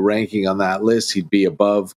specifically on the ranking on that list. He'd be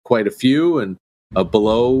above quite a few and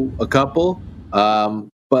below a couple.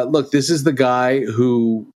 But look, this is the guy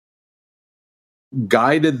who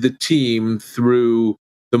guided the team through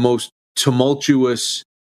the most tumultuous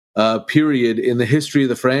period in the history of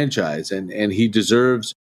the franchise, and he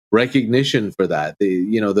deserves recognition for that.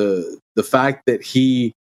 The fact that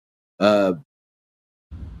he had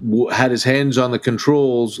his hands on the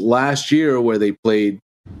controls last year, where they played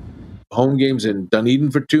home games in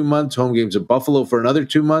Dunedin for 2 months, home games in Buffalo for another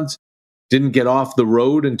 2 months, didn't get off the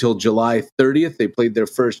road until July 30th. They played their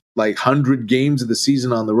first 100 games of the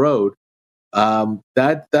season on the road.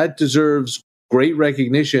 That deserves great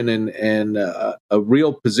recognition and a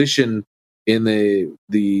real position in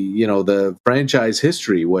the franchise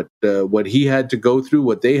history. What he had to go through,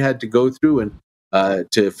 what they had to go through, and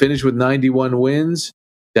to finish with 91 wins,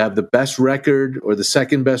 to have the best record or the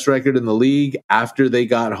second best record in the league after they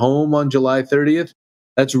got home on July 30th,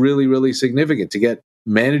 that's really, really significant. To get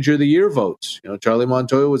Manager of the Year votes. Charlie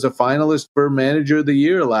Montoyo was a finalist for Manager of the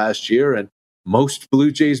Year last year, and most Blue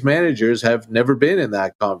Jays managers have never been in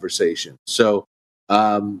that conversation. So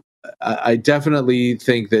I definitely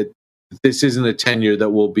think that this isn't a tenure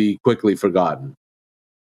that will be quickly forgotten.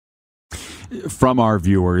 From our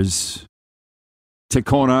viewers,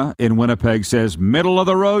 Tacona in Winnipeg says, middle of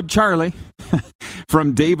the road, Charlie.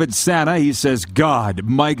 From David Santa, he says, God,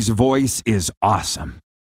 Mike's voice is awesome.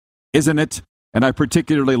 Isn't it? And I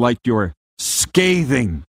particularly liked your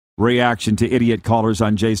scathing reaction to idiot callers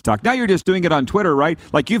on Jays Talk. Now you're just doing it on Twitter, right?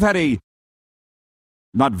 Like you've had a,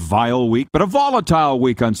 not vile week, but a volatile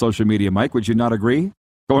week on social media, Mike. Would you not agree?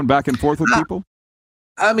 Going back and forth with people?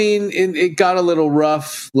 I mean, it got a little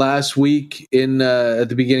rough last week at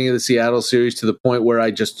the beginning of the Seattle series, to the point where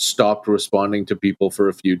I just stopped responding to people for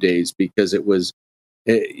a few days, because it was,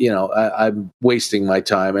 I'm wasting my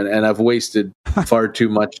time, and I've wasted far too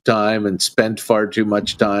much time and spent far too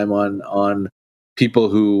much time on people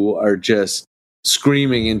who are just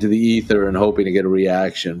screaming into the ether and hoping to get a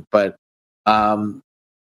reaction. But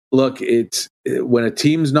look, it's when a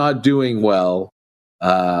team's not doing well,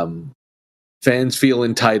 fans feel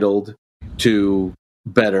entitled to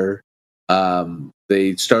better.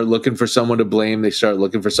 They start looking for someone to blame. They start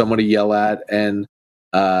looking for someone to yell at, and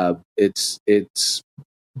it's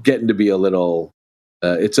getting to be a little.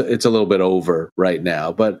 It's a little bit over right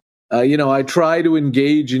now. But I try to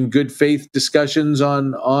engage in good faith discussions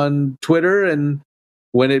on Twitter, and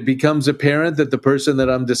when it becomes apparent that the person that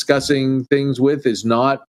I'm discussing things with is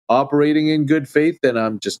not operating in good faith, then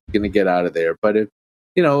I'm just going to get out of there. But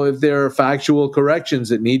if there are factual corrections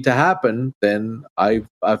that need to happen, then I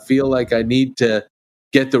feel like I need to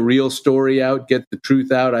get the real story out, get the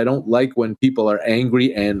truth out. I don't like when people are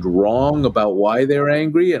angry and wrong about why they're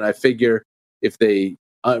angry. And I figure if they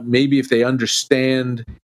understand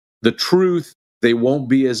the truth, they won't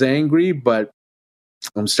be as angry. But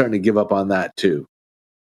I'm starting to give up on that too.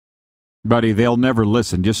 Buddy, they'll never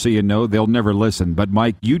listen. Just so you know, they'll never listen. But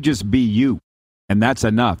Mike, you just be you, and that's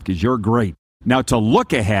enough, because you're great. Now, to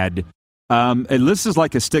look ahead, and this is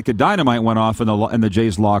like a stick of dynamite went off in the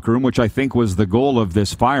Jays locker room, which I think was the goal of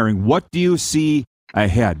this firing. What do you see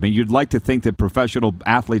ahead? I mean, you'd like to think that professional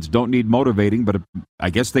athletes don't need motivating, but I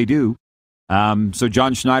guess they do. So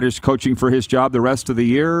John Schneider's coaching for his job the rest of the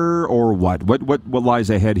year, or what? What lies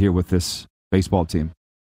ahead here with this baseball team?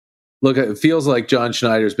 Look, it feels like John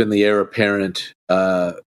Schneider's been the heir apparent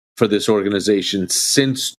for this organization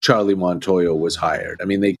since Charlie Montoyo was hired. I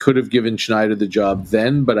mean, they could have given Schneider the job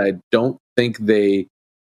then, but I don't think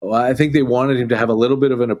I think they wanted him to have a little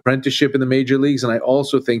bit of an apprenticeship in the major leagues, and I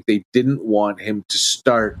also think they didn't want him to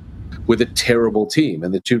start with a terrible team.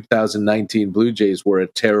 And the 2019 Blue Jays were a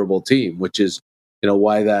terrible team, which is,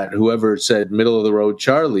 why that whoever said middle of the road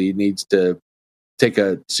Charlie needs to take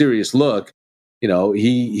a serious look.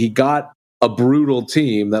 He got a brutal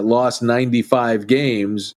team that lost 95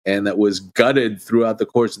 games and that was gutted throughout the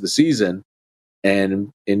course of the season. And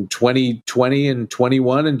in 2020 and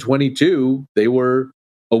 21 and 22, they were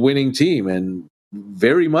a winning team and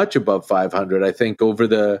very much above 500. I think over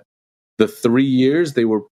the 3 years, they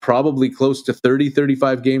were probably close to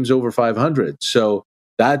 35 games over 500. So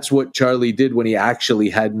that's what Charlie did when he actually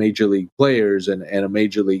had major league players and a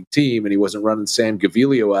major league team, and he wasn't running Sam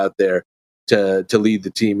Gaviglio out there to lead the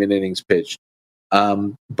team in innings pitched.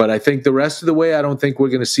 But I think the rest of the way, I don't think we're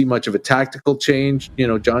going to see much of a tactical change.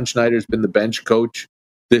 John Schneider's been the bench coach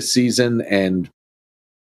this season and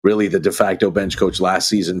really the de facto bench coach last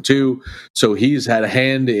season too. So he's had a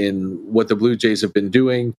hand in what the Blue Jays have been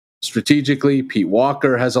doing strategically. Pete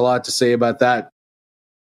Walker has a lot to say about that.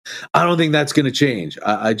 I don't think that's going to change.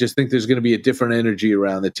 I just think there's going to be a different energy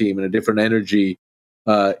around the team and a different energy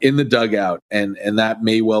in the dugout, and that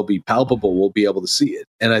may well be palpable. We'll be able to see it,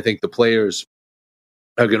 and I think the players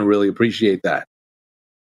are going to really appreciate that.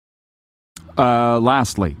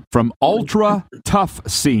 Lastly, from Ultra Tough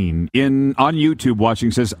Scene on YouTube watching,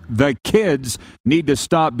 says the kids need to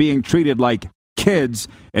stop being treated like kids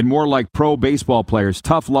and more like pro baseball players.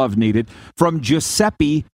 Tough love needed. From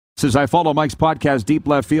Giuseppe, says I follow Mike's podcast Deep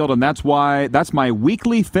Left Field, and that's my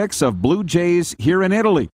weekly fix of Blue Jays here in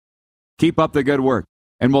Italy. Keep up the good work.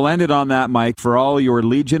 And we'll end it on that, Mike, for all your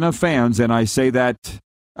legion of fans, and I say that,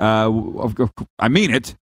 I mean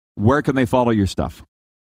it. Where can they follow your stuff?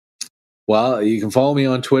 Well, you can follow me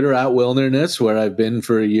on Twitter at Wilnerness, where I've been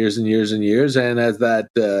for years and years and years. And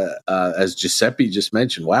as Giuseppe just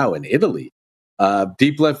mentioned, wow, in Italy.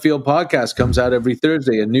 Deep Left Field podcast comes out every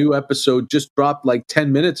Thursday. A new episode just dropped like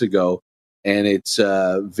 10 minutes ago. And it's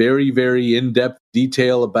very, very in-depth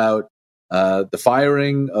detail about the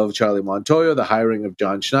firing of Charlie Montoyo, the hiring of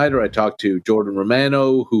John Schneider. I talked to Jordan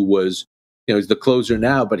Romano, who was, he's the closer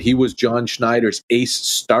now, but he was John Schneider's ace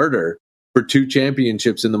starter for 2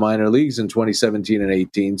 championships in the minor leagues in 2017 and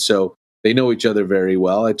 18. So they know each other very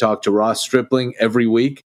well. I talked to Ross Stripling every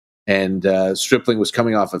week, and Stripling was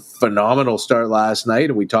coming off a phenomenal start last night,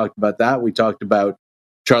 and we talked about that. We talked about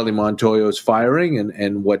Charlie Montoyo's firing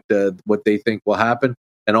and what they think will happen.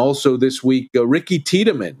 And also this week, Ricky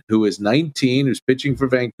Tiedemann, who is 19, who's pitching for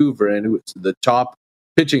Vancouver, and who is the top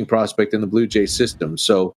pitching prospect in the Blue Jays system.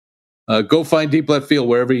 So go find Deep Left Field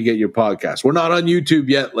wherever you get your podcast. We're not on YouTube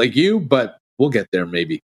yet like you, but we'll get there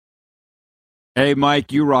maybe. Hey,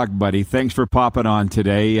 Mike, you rock, buddy. Thanks for popping on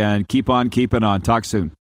today, and keep on keeping on. Talk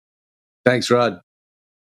soon. Thanks, Rod.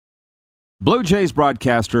 Blue Jays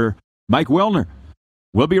broadcaster Mike Wilner.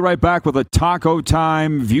 We'll be right back with a Taco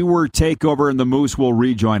Time viewer takeover, and the Moose will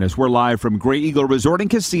rejoin us. We're live from Grey Eagle Resort and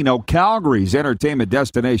Casino, Calgary's entertainment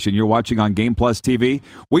destination. You're watching on Game Plus TV.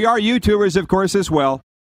 We are YouTubers, of course, as well.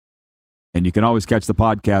 And you can always catch the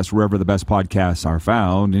podcast wherever the best podcasts are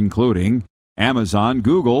found, including Amazon,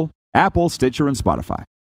 Google, Apple, Stitcher, and Spotify.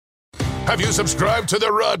 Have you subscribed to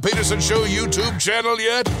the Rod Peterson Show YouTube channel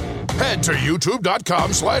yet? Head to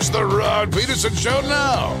youtube.com/The Rod Peterson Show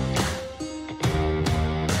now.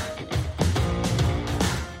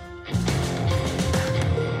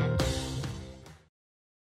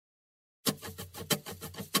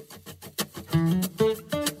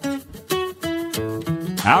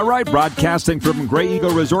 All right, broadcasting from Grey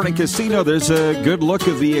Eagle Resort and Casino, there's a good look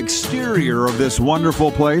of the exterior of this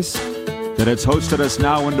wonderful place that has hosted us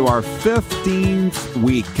now into our 15th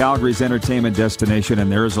week, Calgary's entertainment destination,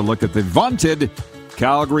 and there's a look at the vaunted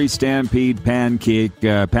Calgary Stampede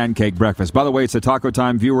pancake breakfast. By the way, it's a Taco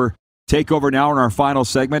Time viewer takeover now in our final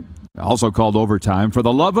segment, also called Overtime. For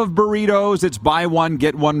the love of burritos, it's buy one,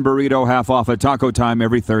 get one burrito half off at Taco Time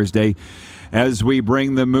every Thursday. As we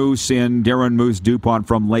bring the Moose in, Darren Moose DuPont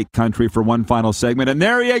from Lake Country for one final segment. And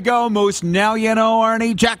there you go, Moose. Now you know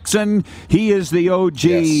Arnie Jackson. He is the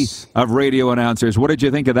OG of radio announcers. What did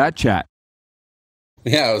you think of that chat?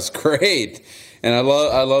 Yeah, it was great. And I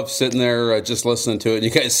love sitting there just listening to it. You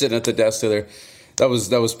guys sitting at the desk together. That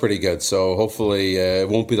was pretty good. So hopefully it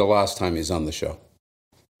won't be the last time he's on the show.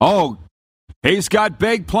 Oh, he's got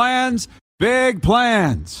big plans. Big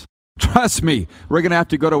plans. Trust me, we're going to have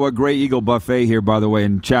to go to a Grey Eagle buffet here, by the way,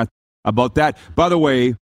 and chat about that. By the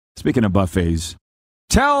way, speaking of buffets,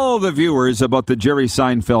 tell the viewers about the Jerry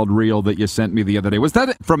Seinfeld reel that you sent me the other day. Was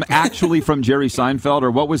that from Jerry Seinfeld, or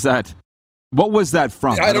what was that? What was that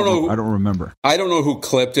from? I don't know. I don't remember. I don't know who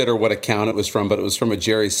clipped it or what account it was from, but it was from a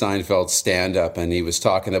Jerry Seinfeld stand-up, and he was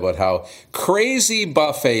talking about how crazy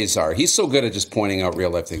buffets are. He's so good at just pointing out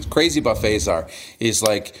real-life things. Crazy buffets are. He's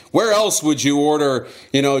like, where else would you order,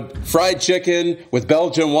 fried chicken with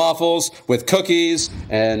Belgian waffles, with cookies,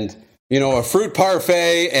 and, a fruit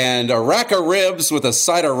parfait, and a rack of ribs with a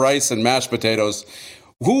side of rice and mashed potatoes?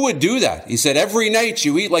 Who would do that? He said, every night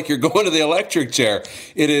you eat like you're going to the electric chair.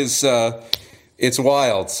 It is... It's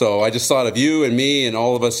wild. So I just thought of you and me and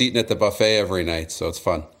all of us eating at the buffet every night. So it's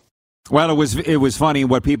fun. Well, it was funny.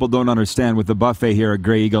 What people don't understand with the buffet here at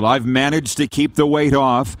Grey Eagle, I've managed to keep the weight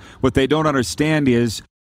off. What they don't understand is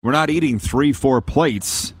we're not eating 3-4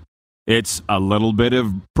 plates. It's a little bit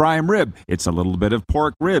of prime rib. It's a little bit of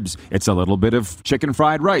pork ribs. It's a little bit of chicken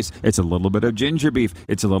fried rice. It's a little bit of ginger beef.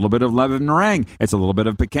 It's a little bit of lemon meringue. It's a little bit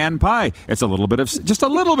of pecan pie. It's a little bit of, just a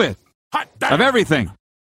little bit of everything.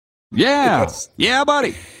 Yeah. Yes. Yeah,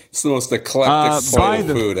 buddy. It's the most eclectic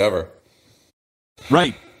food ever.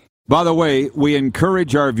 Right. By the way, we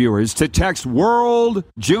encourage our viewers to text World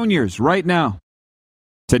Juniors right now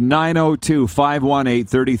to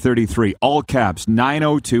 902-518-3033. All caps,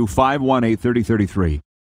 902-518-3033.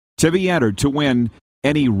 To be entered to win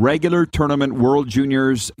any regular tournament World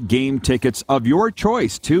Juniors game tickets of your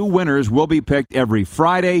choice. 2 winners will be picked every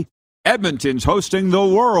Friday. Edmonton's hosting the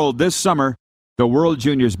World this summer. The World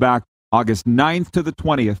Juniors back August 9th to the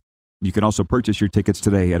 20th. You can also purchase your tickets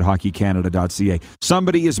today at hockeycanada.ca.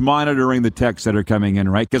 Somebody is monitoring the texts that are coming in,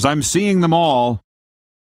 right? Because I'm seeing them all.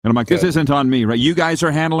 And I'm like, this isn't on me, right? You guys are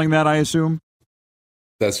handling that, I assume?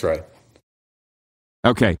 That's right.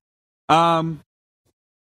 Okay. My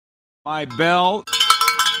bell.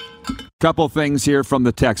 Couple things here from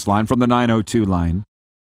the text line, from the 902 line.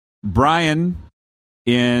 Brian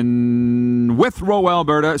in Withrow,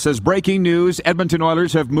 Alberta, says, breaking news, Edmonton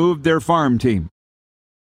Oilers have moved their farm team.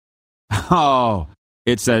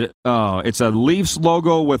 It's a Leafs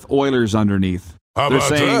logo with Oilers underneath. They're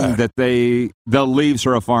saying that the Leafs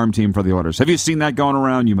are a farm team for the Oilers. Have you seen that going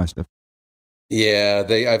around? You must have. Yeah,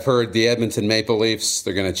 I've heard the Edmonton Maple Leafs,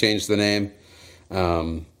 they're going to change the name.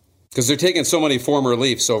 Because they're taking so many former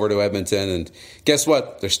Leafs over to Edmonton, and guess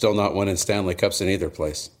what? They're still not winning Stanley Cups in either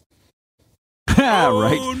place.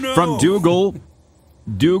 Right. No. From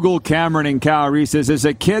Dougal Cameron in Calgary says, as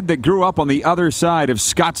a kid that grew up on the other side of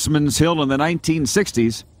Scotsman's Hill in the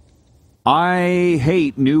 1960s, I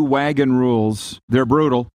hate new wagon rules. They're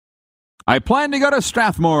brutal. I plan to go to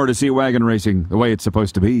Strathmore to see wagon racing the way it's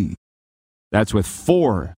supposed to be. That's with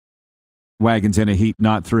 4 wagons in a heat,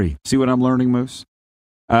 not 3. See what I'm learning, Moose?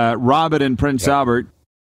 Robert in Prince Albert,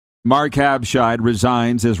 Mark Habscheid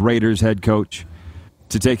resigns as Raiders head coach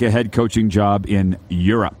to take a head coaching job in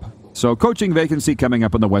Europe. So coaching vacancy coming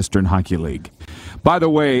up in the Western Hockey League. By the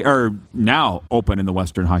way, now open in the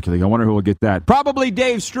Western Hockey League. I wonder who will get that. Probably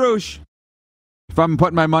Dave Struch. If I'm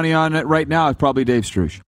putting my money on it right now, it's probably Dave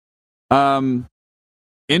Struch.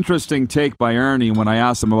 Interesting take by Arnie when I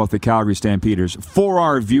asked him about the Calgary Stampeders. For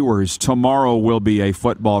our viewers, tomorrow will be a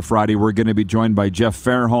Football Friday. We're going to be joined by Jeff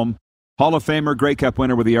Fairholm, Hall of Famer, Grey Cup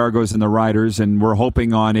winner with the Argos and the Riders, and we're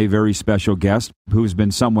hoping on a very special guest who's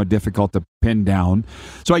been somewhat difficult to pin down.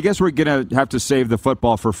 So I guess we're going to have to save the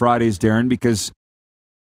football for Fridays, Darren, because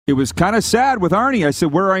it was kind of sad with Arnie. I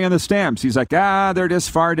said, where are you on the Stamps? He's like, they're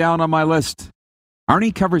just far down on my list.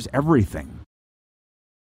 Arnie covers everything.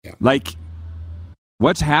 Yeah. Like,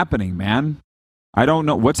 what's happening, man? I don't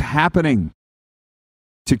know. What's happening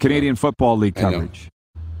to Canadian Football League coverage?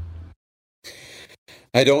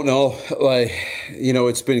 I don't know.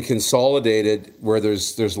 It's been consolidated where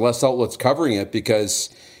there's less outlets covering it because,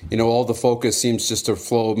 all the focus seems just to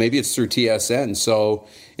flow. Maybe it's through TSN. So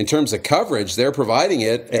in terms of coverage, they're providing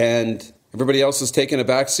it and everybody else is taking a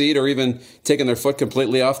back seat or even taking their foot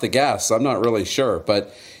completely off the gas. I'm not really sure.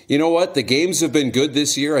 But you know what? The games have been good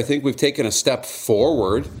this year. I think we've taken a step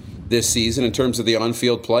forward this season in terms of the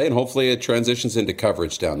on-field play, and hopefully it transitions into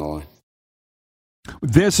coverage down the line.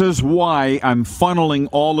 This is why I'm funneling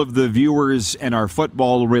all of the viewers and our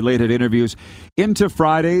football-related interviews into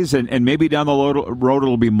Fridays, and maybe down the road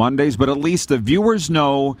it'll be Mondays, but at least the viewers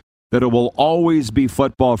know that it will always be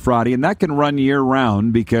Football Friday, and that can run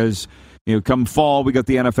year-round because, come fall, we got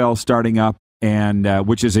the NFL starting up, and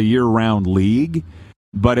which is a year-round league,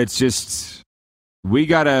 but it's just We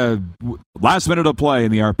got a last minute of play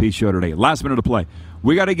in the RP show today. Last minute of play.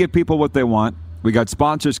 We got to give people what they want. We got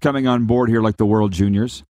sponsors coming on board here like the World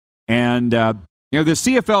Juniors. And, the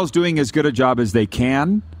CFL is doing as good a job as they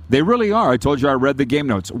can. They really are. I told you I read the game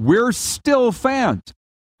notes. We're still fans.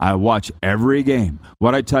 I watch every game.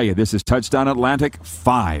 What I tell you, this is Touchdown Atlantic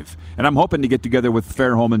 5. And I'm hoping to get together with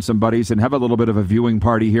Fairholm and some buddies and have a little bit of a viewing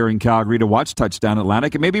party here in Calgary to watch Touchdown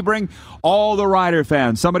Atlantic and maybe bring all the Rider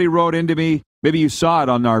fans. Somebody wrote into me, maybe you saw it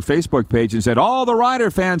on our Facebook page, and said, all the Rider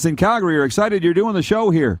fans in Calgary are excited you're doing the show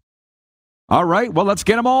here. All right, well, let's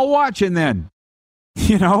get them all watching then.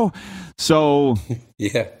 So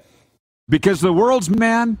yeah, because the world's,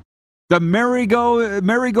 man, the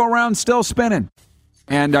merry-go-round's still spinning.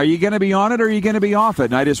 And are you going to be on it or are you going to be off it?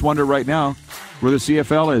 And I just wonder right now where the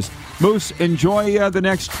CFL is. Moose, enjoy the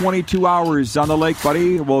next 22 hours on the lake,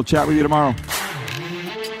 buddy. We'll chat with you tomorrow.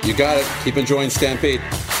 You got it. Keep enjoying Stampede.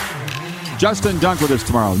 Justin Dunk with us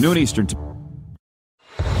tomorrow, noon Eastern.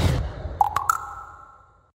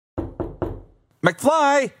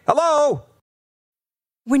 McFly, hello.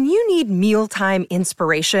 When you need mealtime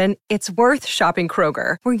inspiration, it's worth shopping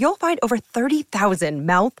Kroger, where you'll find over 30,000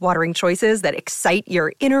 mouth-watering choices that excite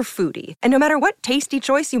your inner foodie. And no matter what tasty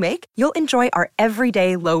choice you make, you'll enjoy our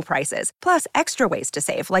everyday low prices, plus extra ways to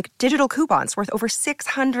save, like digital coupons worth over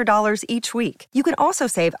 $600 each week. You can also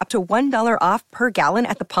save up to $1 off per gallon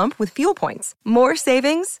at the pump with fuel points. More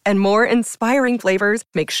savings and more inspiring flavors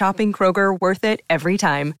make shopping Kroger worth it every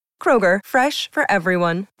time. Kroger, fresh for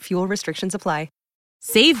everyone. Fuel restrictions apply.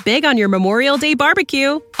 Save big on your Memorial Day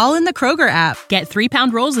barbecue, all in the Kroger app. Get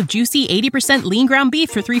 3-pound rolls of juicy 80% lean ground beef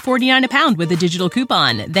for $3.49 a pound with a digital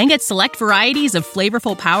coupon. Then get select varieties of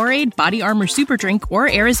flavorful Powerade, Body Armor Super Drink,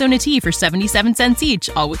 or Arizona tea for 77 cents each,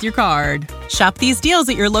 all with your card. Shop these deals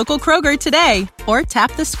at your local Kroger today, or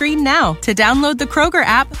tap the screen now to download the Kroger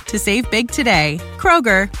app to save big today.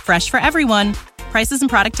 Kroger, fresh for everyone. Prices and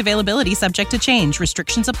product availability subject to change.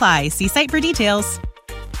 Restrictions apply. See site for details.